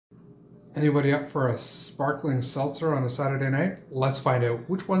Anybody up for a sparkling seltzer on a Saturday night? Let's find out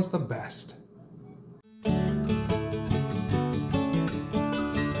which one's the best.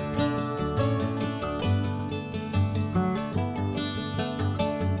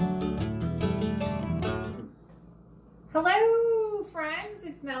 Hello friends,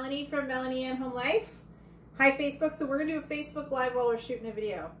 it's Melanie from Melanie and Home Life. Hi Facebook, so we're going to do a Facebook Live while we're shooting a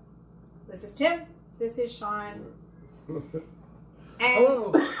video. This is Tim, this is Sean.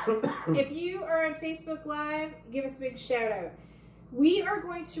 And if you are on Facebook Live, give us a big shout out. We are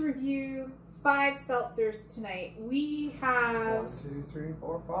going to review 5 seltzers tonight. We have 1, 2, 3,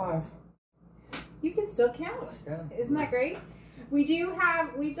 4, 5. You can still count. Isn't that great? We've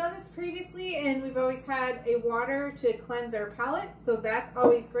done this previously and we've always had a water to cleanse our palate, so that's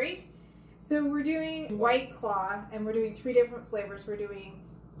always great. So we're doing White Claw and we're doing 3 different flavors. We're doing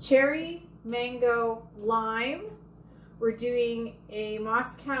cherry, mango, lime. We're doing a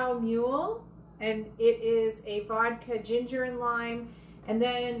Moscow Mule, and it is a vodka, ginger, and lime. And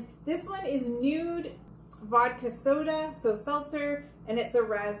then this one is nude vodka soda, so seltzer, and it's a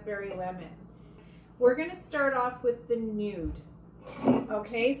raspberry lemon. We're going to start off with the nude.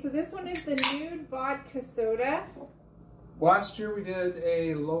 Okay, so this one is the nude vodka soda. Last year we did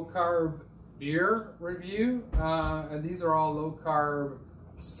a low-carb beer review, and these are all low-carb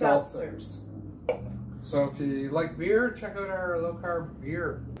seltzers. So if you like beer, check out our low-carb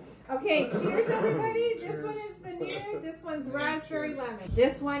beer. Okay, cheers everybody. Cheers. This one is the nude. This one's raspberry lemon.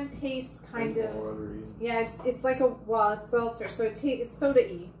 This one tastes kind of, yeah, it's like a, well, it's seltzer, so it's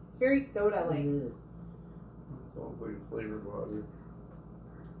soda-y. It's very soda-like. It sounds like flavored water.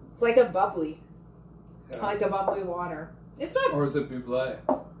 It's like a bubbly. Yeah. I like a bubbly water. It's not. Or is it bubbly?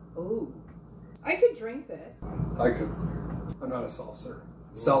 Ooh. I could drink this. I could. I'm not a seltzer.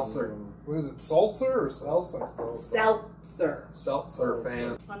 Seltzer. What is it? Seltzer or seltzer? Seltzer. Seltzer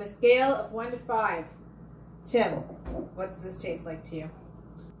fan. On a scale of 1 to 5, Tim, what's this taste like to you?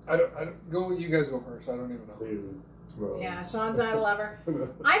 I don't go. You guys go first. I don't even know. Yeah, Sean's not a lover.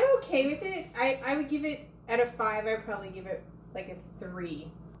 I'm okay with it. I would give it out of 5. I'd probably give it like a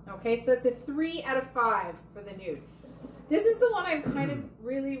 3. Okay, so it's a 3 out of 5 for the nude. This is the one I'm kind of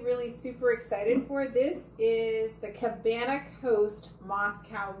really super excited for. This is the Cabana Coast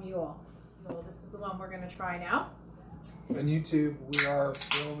Moscow Mule. This is the one we're going to try now. On YouTube, we are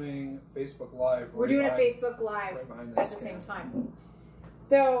filming Facebook Live. We're doing a Facebook Live at the same time.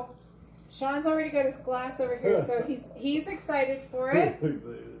 So Sean's already got his glass over here, so he's excited for it.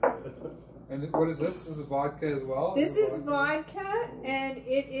 And what is this? This is vodka as well? This is vodka, and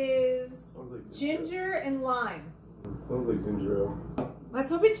it is like ginger and lime. It sounds like ginger ale.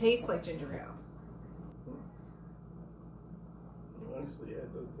 Let's hope it tastes like ginger ale. Actually, yeah,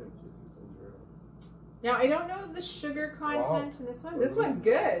 it does kind of taste like ginger ale. Now, I don't know the sugar content in this one. This one's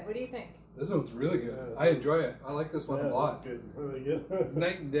good. What do you think? This one's really good. I enjoy it. I like this one a lot. Good. Really good.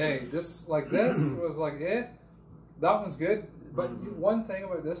 Night and day. This was like, eh. That one's good. But one thing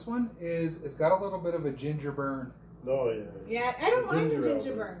about this one is it's got a little bit of a ginger burn. Oh, yeah. Yeah, I don't mind the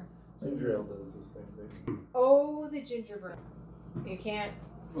ginger burn. Ginger ale does the same thing. Oh, the ginger burn. You can't.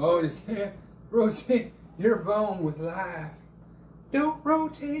 Oh, you can't rotate your phone with life. Don't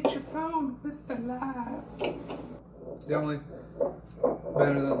rotate your phone with the life. Definitely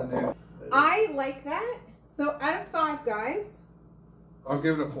better than the new. I like that. So out of 5, guys. I'll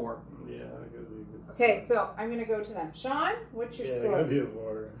give it a 4. Yeah, I could be good. Okay, so I'm going to go to them. Sean, what's your score? Yeah, I'd be a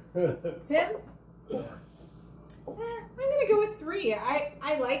 4. Tim? 4. I'm going to go with 3.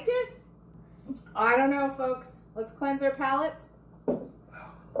 I liked it. I don't know, folks. Let's cleanse our palate.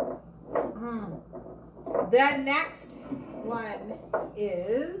 The next one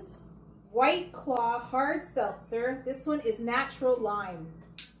is White Claw Hard Seltzer. This one is natural lime.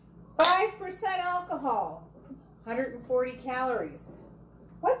 5% alcohol. 140 calories.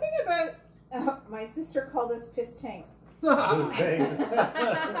 One thing about... my sister called us piss tanks. Cheers.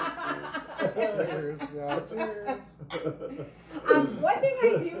 Cheers. One thing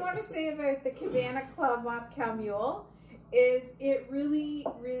I do want to say about the Cabana Club Moscow Mule is it really,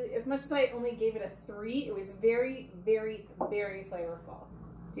 as much as I only gave it a 3, it was very flavorful.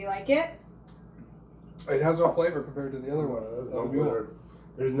 Do you like it? It has no flavor compared to the other one. That's no flavor.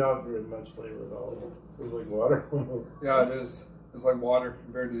 There's not very much flavor at all. It seems like water. Yeah, it is. It's like water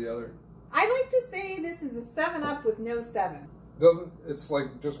compared to the other. I like to say this is a 7-Up with no 7. It's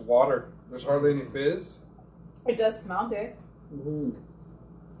like just water. There's hardly any fizz. It does smell good. A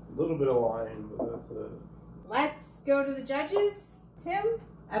little bit of lime, but that's it. Let's go to the judges. Tim,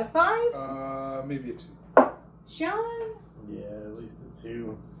 out of 5? Maybe a 2. Sean? Yeah, at least a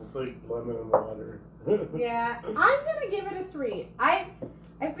 2. It's like lemon in the water. Yeah, I'm gonna give it a 3.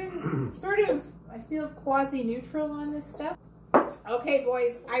 I've been sort of, I feel quasi-neutral on this stuff. Okay,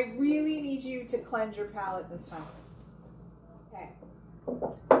 boys, I really need you to cleanse your palate this time. Okay.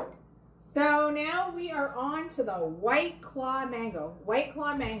 So now we are on to the White Claw Mango. White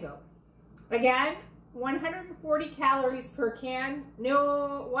Claw Mango. Again, 140 calories per can.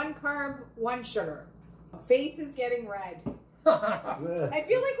 No, 1 carb, 1 sugar. Face is getting red. I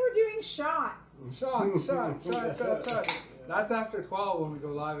feel like we're doing shots. Shot. That's after 12 when we go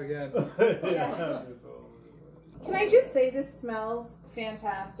live again. Yeah. Can I just say this smells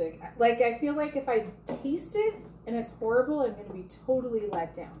fantastic? Like, I feel like if I taste it and it's horrible, I'm going to be totally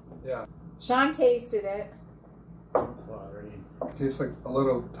let down. Yeah. Sean tasted it. It's watery. It tastes like a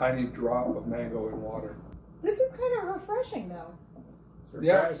little tiny drop of mango in water. This is kind of refreshing, though. It's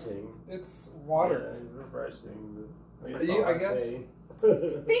refreshing. Yeah, it's water. Yeah, it's refreshing. I guess. Think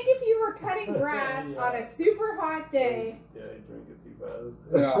if you were cutting grass on a super hot day. Yeah, you drink it too fast.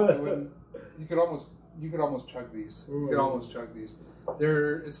 Yeah, it wouldn't. You could almost chug these. You could almost chug these.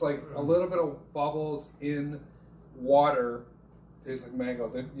 It's like a little bit of bubbles in water. Tastes like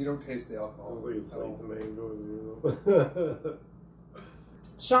mango. You don't taste the alcohol. It's like a slice of mango.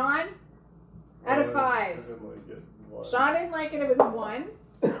 Sean, out of 5. I didn't like it. Why? Sean didn't like it. It was a 1.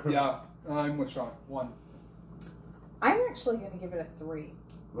 Yeah, I'm with Sean. 1. I'm actually going to give it a 3.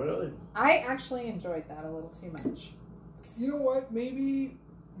 Really? I actually enjoyed that a little too much. You know what? Maybe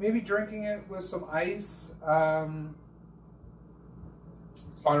drinking it with some ice on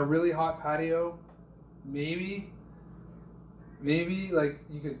a really hot patio. Maybe like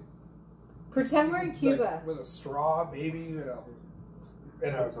you could pretend we're in Cuba, like, with a straw, maybe,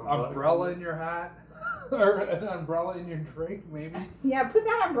 and an Some umbrella in your hat, or an umbrella in your drink, maybe. Yeah, put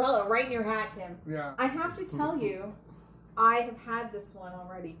that umbrella right in your hat, Tim. Yeah. I have to tell you, I have had this one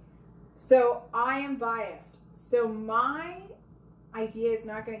already, so I am biased. So my idea is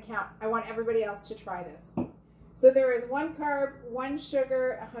not going to count. I want everybody else to try this. So there is 1 carb, 1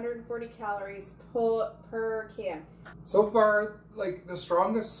 sugar, 140 calories per can. So far, like the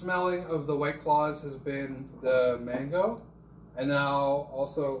strongest smelling of the White Claws has been the mango, and now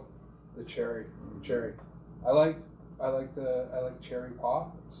also the cherry. I like cherry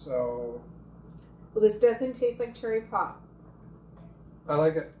pop. So. Well, this doesn't taste like cherry pop. I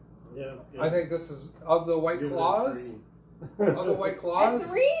like it. Yeah, it's good. I think this is of the White Claws. Of the White Claws. A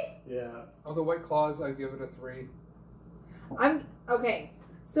 3? Yeah. Of the White Claws, I give it a 3. Okay.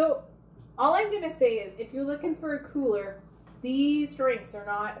 So all I'm gonna say is, if you're looking for a cooler, these drinks are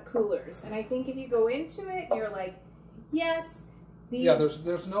not coolers. And I think if you go into it, you're like, yes, these. Yeah,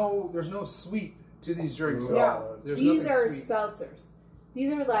 there's no sweet to these drinks at Yeah. all. There's These are sweet. seltzers.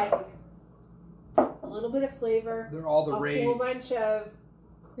 These are like a little bit of flavor. They're all the rage. A whole bunch of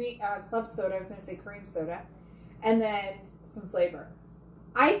club soda. I was going to say cream soda, and then some flavor.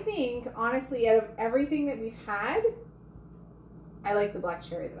 I think, honestly, out of everything that we've had, I like the black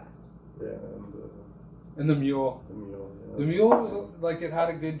cherry the best. Yeah, and the mule. Yeah. The mule was like, it had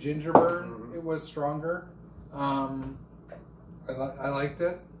a good ginger burn. Mm-hmm. It was stronger. I liked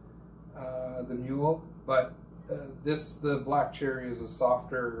it. The mule, but the black cherry is a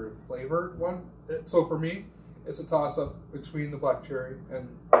softer flavored one. So for me, it's a toss up between the black cherry and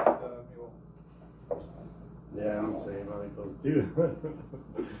the mule. Yeah, I'm the same. I like those two.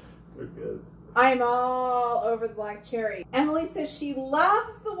 They're good. I'm all over the black cherry. Emily says she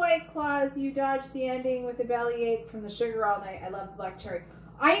loves the White Claws. You dodged the ending with a bellyache from the sugar all night. I love the black cherry.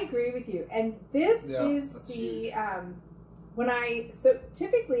 I agree with you. And this is the so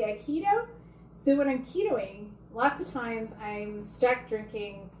typically I keto. So when I'm ketoing, lots of times I'm stuck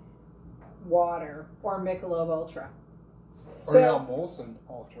drinking water or Michelob Ultra. Or now Molson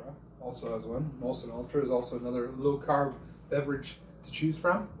Ultra also has one. Molson Ultra is also another low carb beverage to choose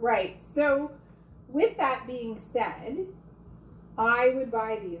from. Right. So with that being said, I would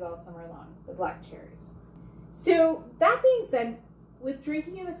buy these all summer long, the black cherries. So that being said, with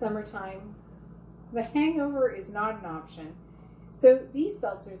drinking in the summertime, the hangover is not an option. So these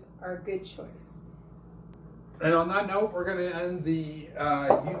seltzers are a good choice. And on that note, we're going to end the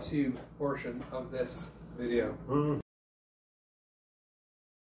YouTube portion of this video.